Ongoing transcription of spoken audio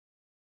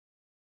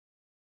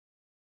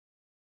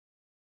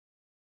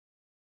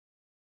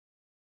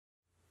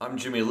I'm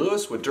Jimmy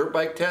Lewis with Dirt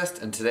Bike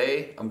Test, and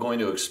today I'm going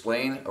to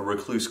explain a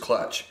Rekluse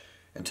clutch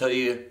and tell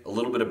you a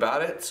little bit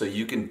about it so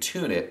you can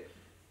tune it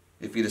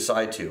if you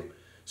decide to.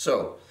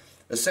 So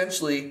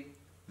essentially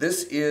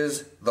this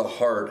is the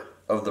heart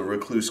of the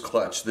Rekluse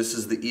clutch. This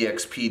is the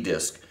EXP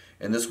disc,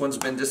 and this one's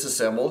been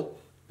disassembled,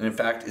 and in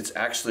fact it's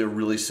actually a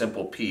really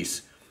simple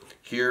piece.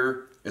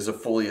 Here is a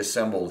fully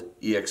assembled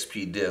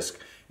EXP disc,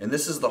 and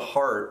this is the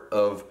heart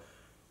of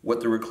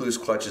what the Rekluse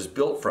clutch is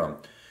built from.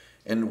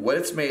 And what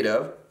it's made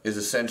of is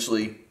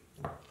essentially,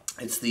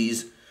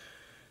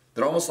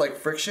 they're almost like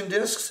friction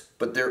discs,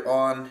 but they're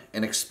on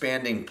an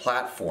expanding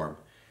platform.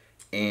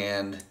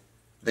 And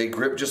they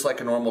grip just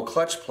like a normal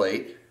clutch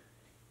plate,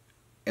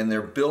 and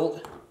they're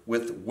built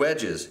with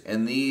wedges.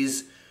 And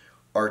these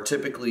are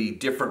typically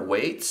different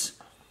weights,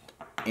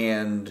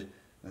 and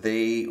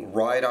they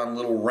ride on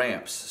little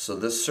ramps. So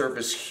this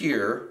surface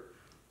here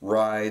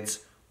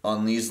rides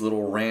on these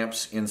little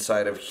ramps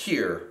inside of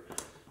here.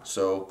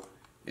 So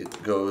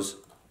it goes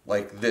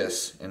like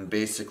this and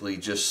basically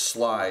just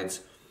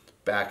slides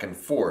back and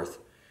forth.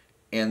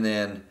 And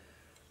then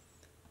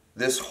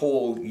this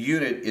whole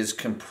unit is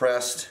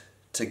compressed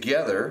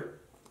together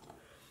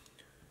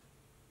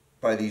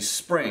by these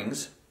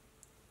springs.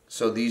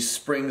 So these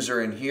springs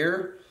are in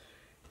here,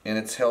 and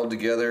it's held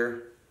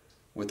together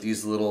with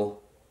these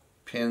little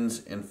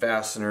pins and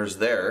fasteners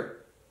there.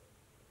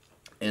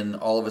 And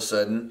all of a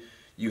sudden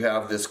you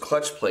have this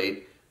clutch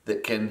plate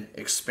that can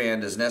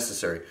expand as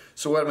necessary.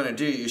 So what I'm going to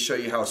do is show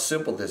you how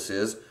simple this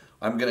is.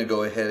 I'm going to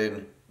go ahead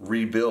and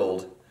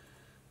rebuild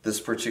this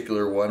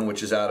particular one,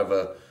 which is out of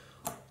a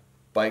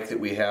bike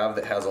that we have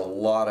that has a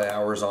lot of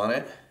hours on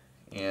it,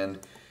 and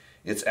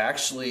it's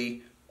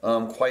actually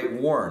quite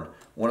worn.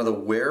 One of the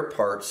wear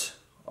parts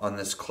on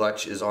this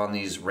clutch is on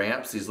these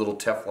ramps, these little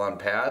Teflon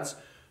pads.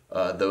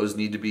 Those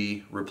need to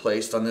be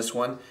replaced on this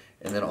one,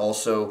 and then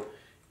also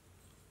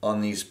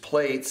on these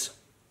plates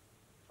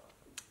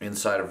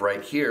inside of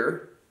right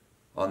here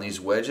on these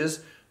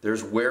wedges,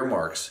 there's wear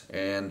marks.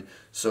 And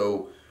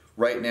so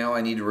right now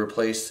I need to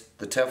replace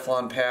the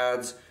Teflon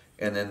pads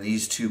and then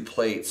these two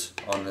plates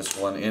on this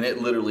one, and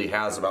it literally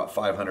has about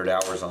 500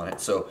 hours on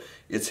it, so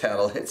it's had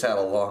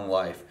a long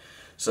life.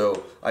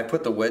 So I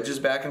put the wedges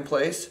back in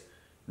place.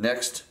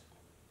 Next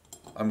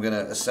I'm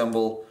gonna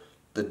assemble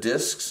the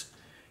discs,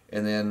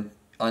 and then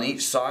on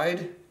each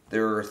side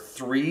there are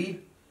 3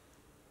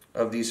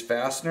 of these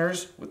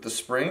fasteners with the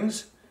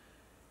springs.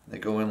 They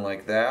go in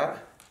like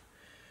that,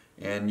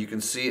 and you can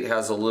see it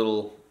has a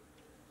little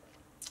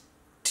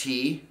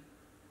T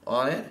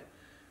on it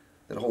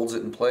that holds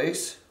it in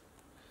place.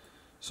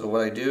 So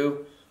what I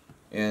do,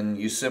 and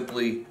you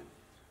simply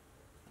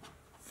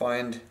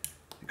find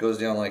it goes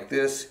down like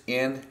this,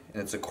 in,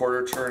 and it's a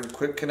 1/4 turn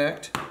quick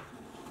connect.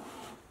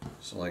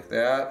 So like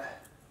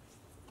that,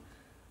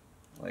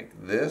 like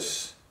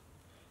this.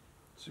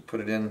 So you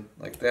put it in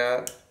like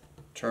that,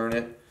 turn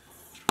it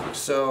like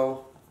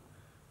so,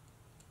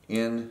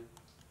 in,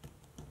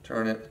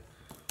 turn it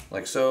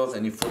like so,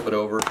 then you flip it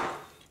over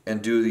and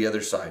do the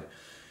other side.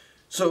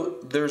 So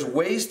there's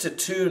ways to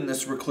tune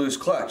this Rekluse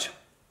clutch,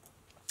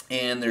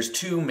 and there's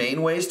 2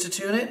 main ways to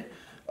tune it.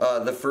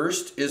 The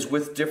first is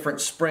with different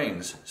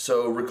springs.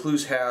 So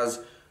Rekluse has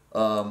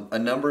a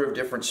number of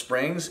different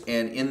springs,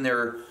 and in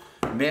their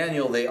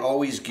manual they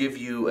always give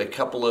you a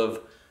couple of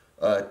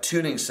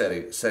tuning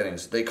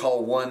settings. They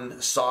call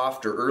one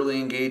soft or early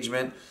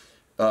engagement.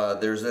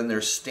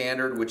 There's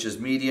standard, which is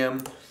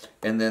medium,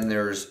 and then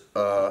there's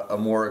a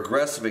more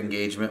aggressive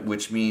engagement,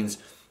 which means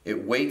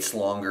it waits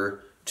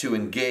longer to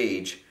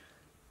engage,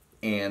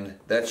 and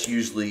that's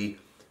usually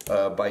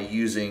by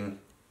using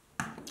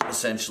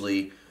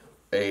essentially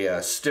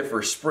a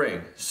stiffer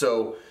spring.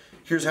 So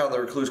here's how the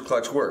Rekluse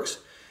clutch works.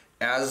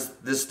 As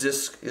this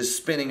disc is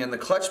spinning in the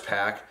clutch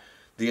pack,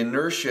 the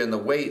inertia and the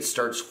weight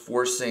starts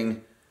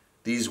forcing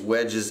these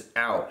wedges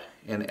out,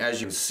 and as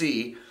you can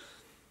see,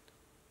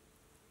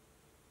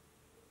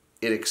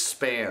 it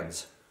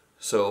expands.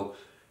 So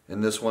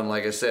in this one,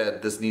 like I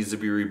said, this needs to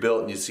be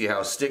rebuilt, and you see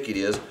how sticky it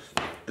is.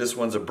 This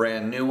one's a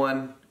brand new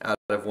one out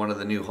of one of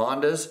the new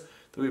Hondas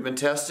that we've been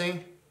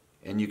testing,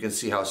 and you can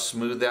see how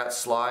smooth that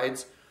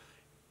slides.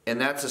 And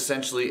that's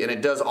essentially, and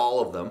it does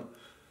all of them,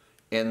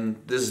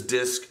 and this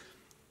disc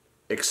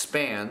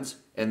expands,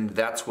 and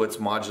that's what's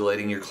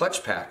modulating your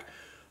clutch pack.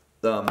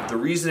 The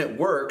reason it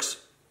works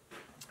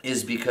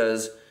is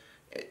because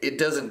it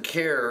doesn't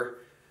care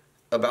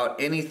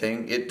about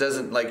anything. It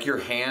doesn't, like your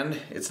hand,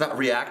 it's not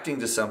reacting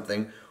to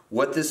something.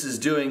 What this is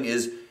doing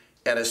is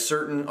at a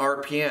certain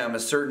RPM, a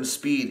certain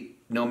speed,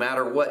 no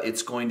matter what,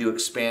 it's going to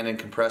expand and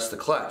compress the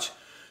clutch.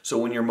 So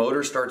when your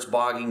motor starts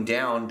bogging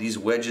down, these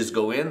wedges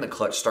go in, the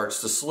clutch starts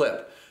to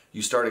slip.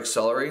 You start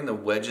accelerating, the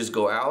wedges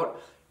go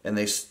out, and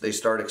they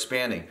start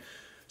expanding.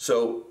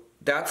 So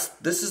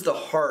this is the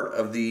heart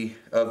of the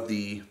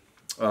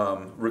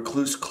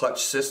Rekluse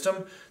clutch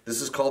system. This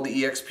is called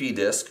the EXP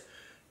disc,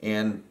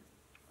 and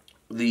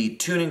the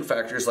tuning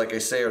factors, like I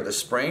say, are the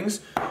springs.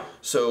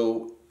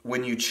 So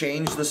when you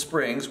change the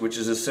springs, which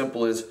is as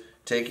simple as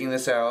taking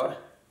this out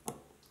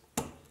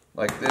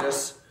like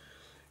this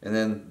And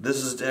then this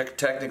is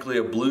technically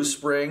a blue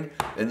spring,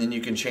 and then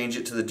you can change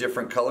it to the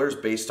different colors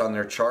based on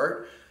their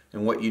chart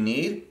and what you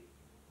need.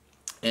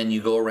 And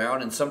you go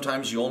around, and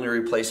sometimes you only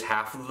replace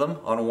half of them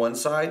on one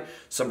side,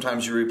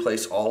 sometimes you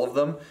replace all of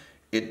them.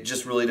 It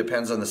just really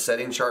depends on the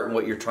setting chart and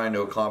what you're trying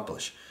to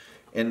accomplish.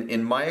 And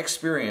in my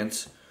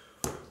experience,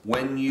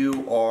 when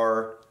you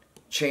are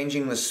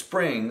changing the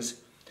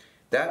springs,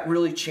 that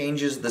really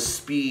changes the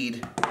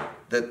speed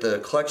that the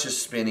clutch is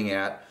spinning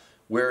at,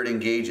 where it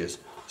engages.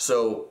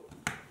 So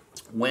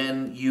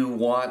when you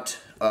want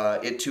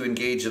it to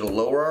engage at a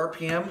lower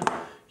RPM,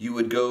 you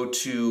would go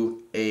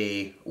to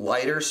a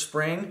lighter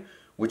spring,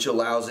 which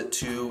allows it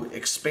to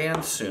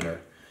expand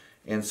sooner.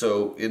 And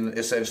so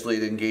essentially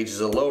it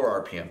engages at a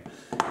lower RPM.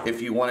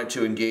 If you want it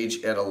to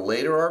engage at a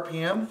later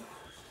RPM,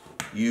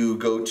 you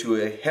go to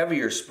a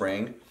heavier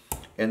spring,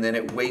 and then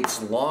it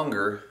waits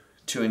longer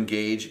to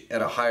engage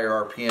at a higher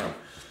RPM.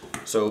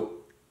 So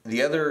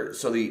the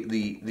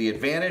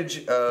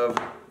advantage of,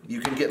 you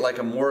can get like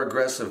a more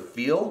aggressive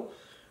feel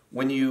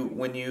when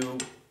you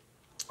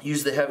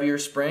use the heavier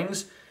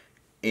springs,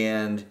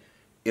 and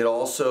it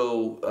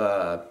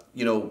also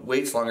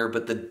waits longer.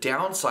 But the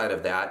downside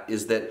of that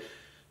is that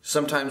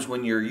sometimes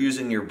when you're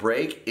using your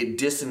brake, it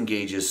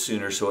disengages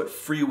sooner, so it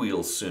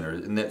freewheels sooner.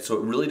 And so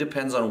it really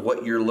depends on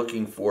what you're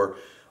looking for.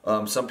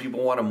 Some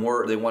people want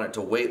they want it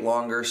to wait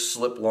longer,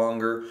 slip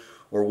longer,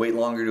 or wait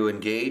longer to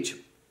engage,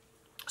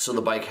 so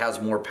the bike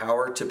has more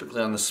power.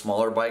 Typically on the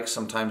smaller bikes,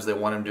 sometimes they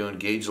want them to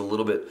engage a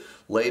little bit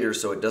later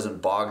so it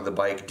doesn't bog the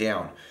bike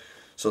down.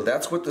 So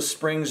that's what the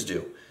springs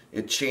do.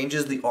 It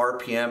changes the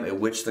RPM at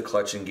which the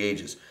clutch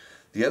engages.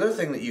 The other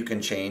thing that you can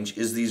change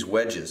is these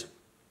wedges.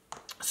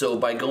 So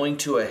by going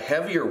to a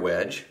heavier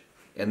wedge,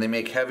 and they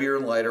make heavier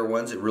and lighter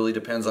ones, it really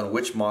depends on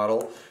which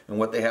model and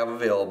what they have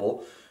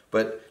available,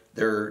 but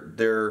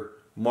they're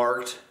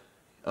marked.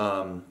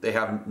 They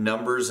have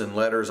numbers and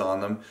letters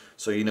on them,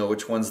 so you know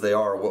which ones they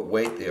are, what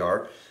weight they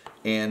are.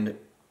 And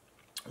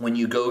when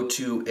you go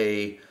to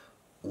a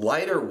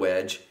lighter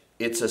wedge,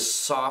 it's a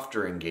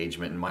softer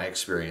engagement in my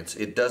experience.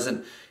 It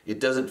doesn't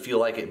feel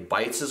like it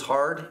bites as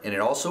hard, and it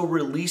also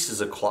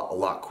releases a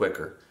lot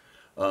quicker.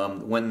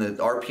 When the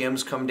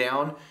RPMs come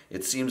down,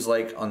 it seems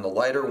like on the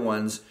lighter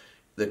ones,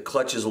 the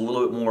clutch is a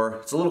little bit more,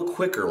 it's a little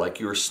quicker, like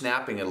you were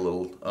snapping it a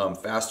little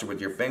faster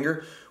with your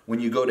finger. When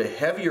you go to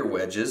heavier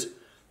wedges,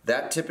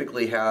 that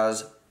typically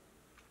has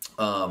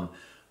a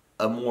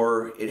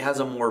more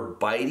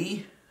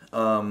bitey,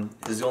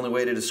 is the only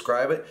way to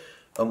describe it,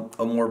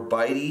 a more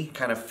bitey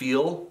kind of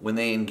feel when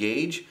they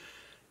engage.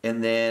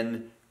 And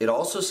then it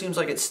also seems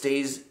like it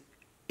stays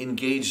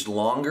engaged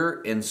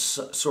longer, and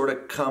sort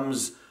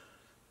of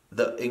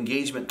the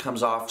engagement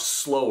comes off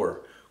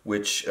slower,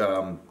 which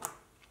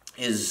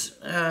is,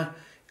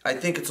 I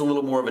think it's a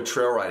little more of a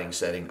trail riding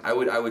setting. I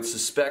would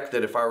suspect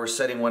that if I were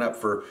setting one up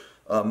for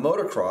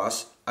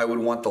motocross, I would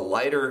want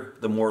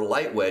the more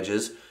light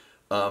wedges,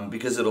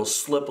 because it'll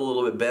slip a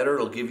little bit better,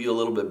 it'll give you a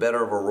little bit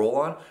better of a roll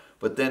on.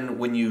 But then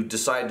when you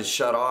decide to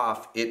shut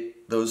off,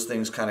 those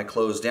things kind of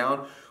close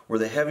down, where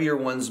the heavier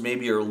ones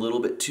maybe are a little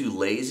bit too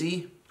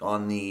lazy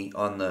on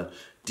the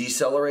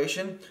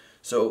deceleration.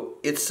 So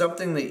it's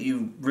something that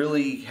you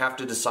really have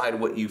to decide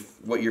what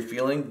you're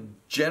feeling.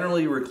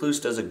 Generally,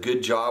 Rekluse does a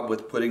good job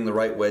with putting the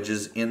right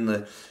wedges in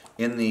the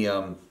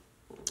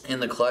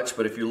clutch,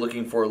 but if you're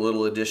looking for a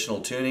little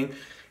additional tuning,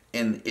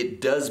 and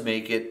it does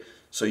make it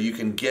so you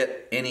can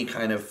get any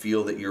kind of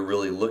feel that you're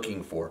really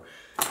looking for.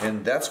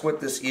 And that's what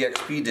this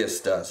EXP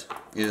disc does,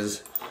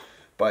 is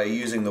by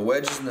using the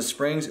wedges and the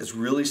springs, it's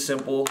really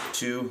simple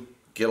to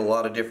get a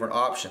lot of different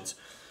options.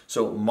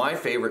 So my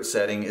favorite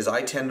setting is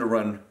I tend to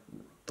run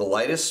the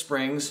lightest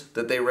springs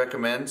that they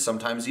recommend,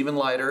 sometimes even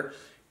lighter,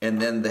 and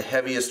then the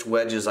heaviest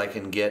wedges I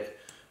can get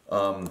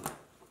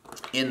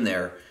in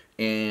there.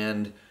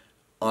 And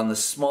on the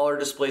smaller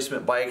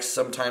displacement bikes,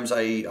 sometimes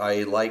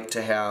I like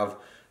to have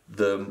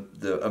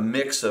a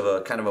mix of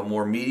a kind of a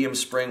more medium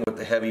spring with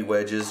the heavy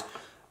wedges,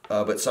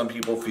 but some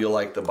people feel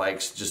like the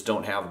bikes just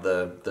don't have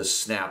the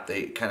snap.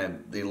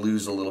 They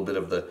lose a little bit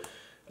of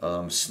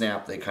the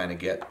snap they kind of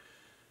get.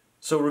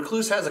 So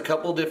Rekluse has a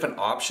couple different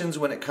options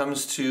when it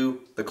comes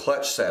to the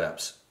clutch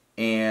setups,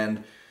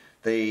 and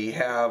they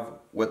have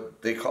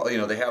what they call,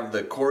 they have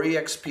the Core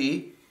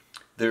EXP,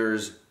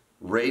 there's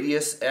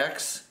Radius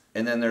X,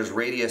 and then there's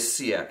Radius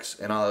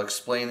CX, and I'll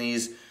explain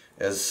these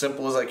as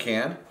simple as I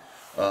can.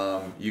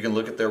 You can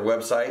look at their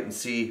website and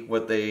see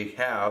what they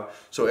have.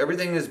 So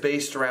everything is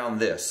based around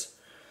this.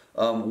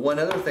 One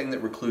other thing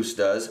that Rekluse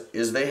does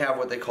is they have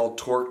what they call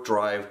torque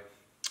drive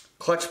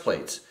clutch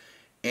plates.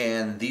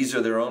 And these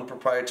are their own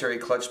proprietary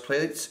clutch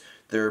plates.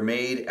 They're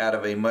made out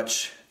of a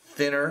much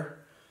thinner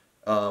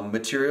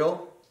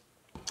material,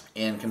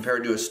 and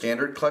compared to a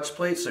standard clutch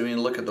plate, so when you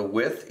look at the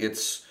width,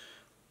 it's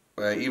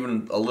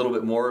even a little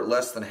bit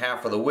less than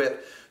half of the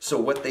width. So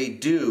what they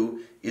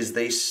do is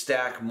they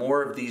stack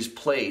more of these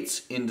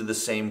plates into the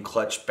same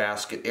clutch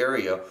basket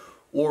area,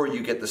 or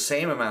you get the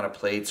same amount of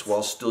plates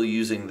while still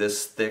using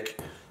this thick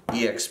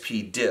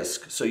EXP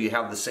disc. So you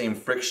have the same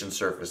friction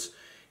surface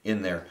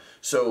in there.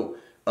 So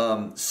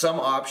Some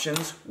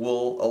options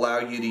will allow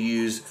you to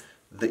use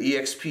the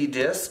EXP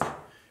disc,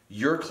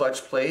 your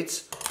clutch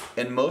plates,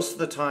 and most of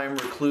the time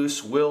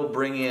Rekluse will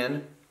bring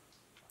in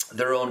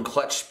their own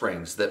clutch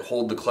springs that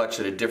hold the clutch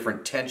at a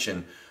different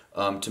tension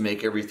to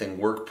make everything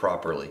work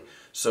properly.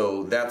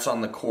 So that's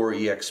on the core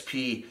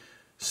EXP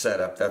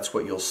setup. That's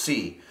what you'll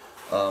see.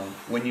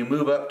 When you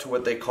move up to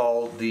what they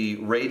call the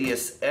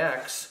Radius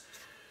X,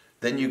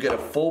 then you get a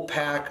full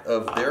pack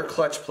of their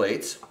clutch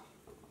plates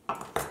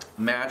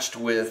matched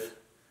with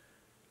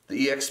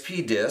the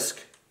EXP disc,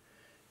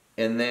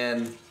 and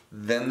then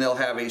they'll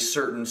have a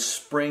certain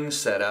spring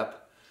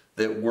setup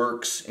that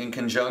works in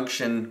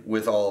conjunction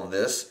with all of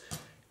this.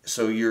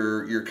 So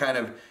you're kind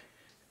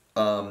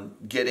of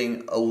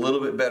getting a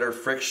little bit better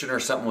friction or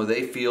something where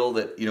they feel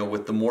that, you know,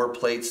 with the more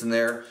plates in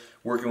there,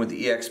 working with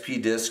the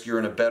EXP disc, you're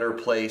in a better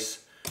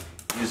place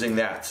using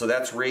that. So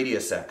that's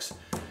Radius X.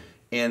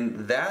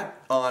 And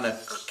that on a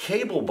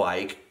cable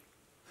bike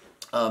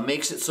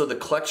makes it so the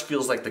clutch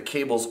feels like the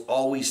cable's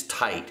always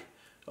tight.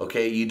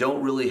 Okay, you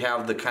don't really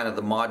have the kind of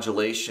the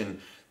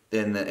modulation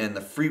and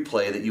the free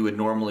play that you would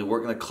normally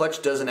work. And the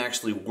clutch doesn't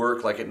actually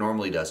work like it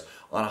normally does.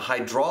 On a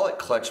hydraulic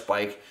clutch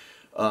bike,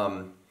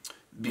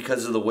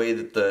 because of the way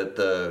that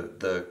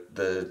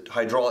the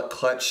hydraulic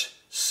clutch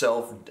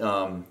self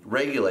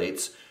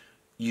regulates,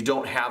 you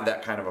don't have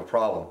that kind of a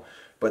problem.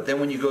 But then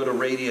when you go to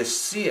Radius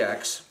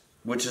CX,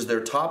 which is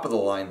their top of the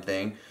line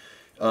thing,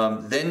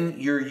 then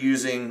you're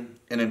using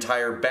an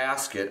entire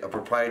basket, a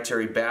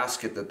proprietary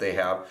basket that they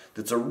have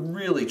that's a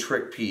really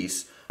trick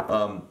piece.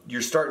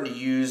 You're starting to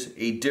use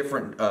a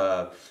different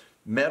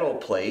metal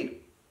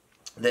plate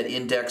that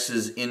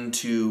indexes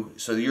into,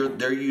 so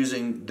they're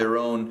using their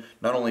own,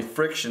 not only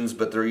frictions,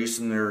 but they're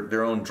using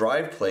their own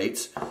drive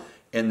plates,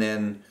 and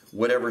then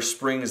whatever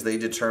springs they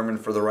determine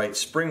for the right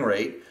spring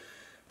rate.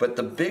 But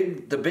the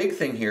big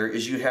thing here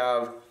is you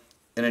have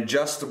an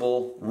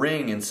adjustable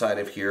ring inside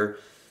of here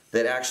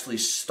that actually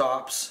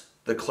stops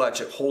the clutch.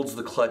 It holds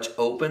the clutch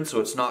open so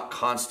it's not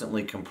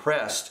constantly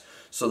compressed.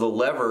 So the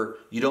lever,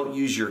 you don't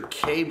use your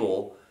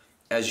cable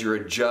as your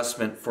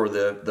adjustment for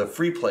the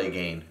free play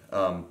gain,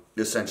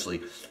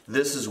 essentially.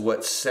 This is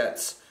what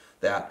sets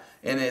that.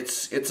 And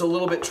it's a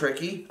little bit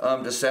tricky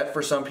to set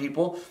for some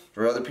people.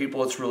 For other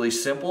people it's really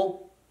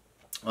simple.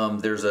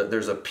 There's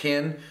a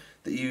pin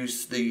that you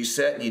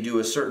set, and you do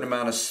a certain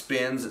amount of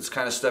spins. It's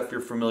kind of stuff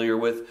you're familiar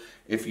with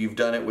if you've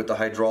done it with the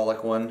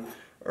hydraulic one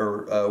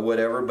or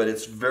whatever, but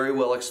it's very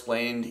well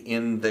explained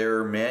in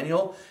their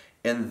manual.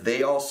 And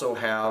they also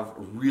have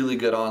really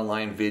good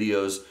online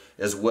videos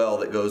as well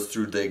that goes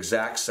through the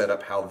exact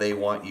setup, how they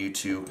want you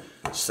to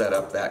set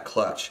up that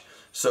clutch.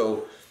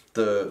 So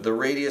the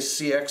Radius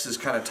CX is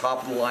kind of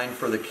top of the line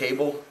for the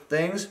cable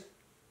things,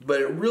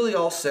 but it really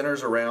all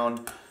centers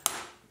around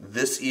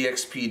this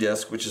EXP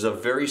disc, which is a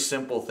very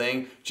simple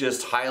thing,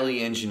 just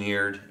highly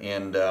engineered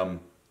and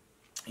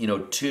you know,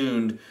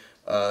 tuned.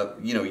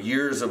 You know,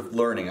 years of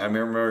learning. I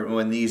remember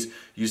when these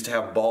used to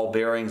have ball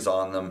bearings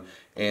on them,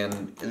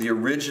 and the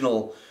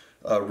original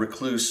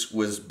Rekluse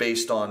was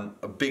based on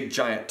a big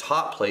giant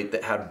top plate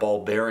that had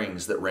ball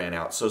bearings that ran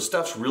out. So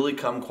stuff's really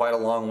come quite a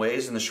long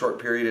ways in a short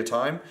period of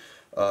time.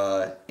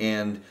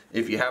 And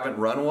if you haven't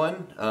run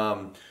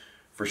one,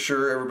 for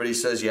sure everybody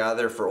says, yeah,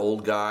 they're for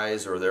old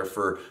guys or they're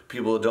for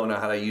people that don't know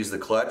how to use the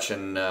clutch,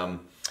 and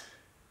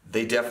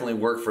they definitely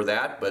work for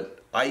that. But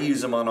I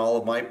use them on all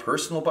of my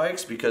personal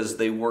bikes because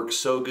they work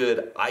so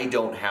good, I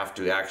don't have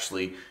to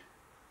actually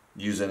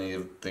use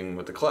anything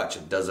with the clutch.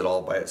 It does it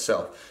all by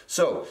itself.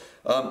 So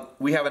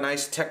we have a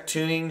nice tech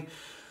tuning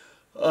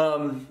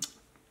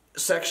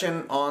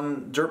section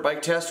on Dirt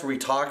Bike Test where we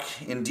talk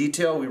in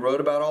detail. We wrote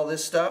about all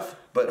this stuff,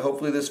 but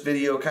hopefully this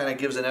video kind of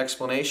gives an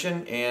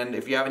explanation. And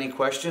if you have any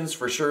questions,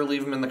 for sure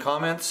leave them in the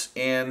comments,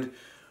 and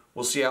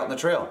we'll see you out in the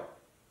trail.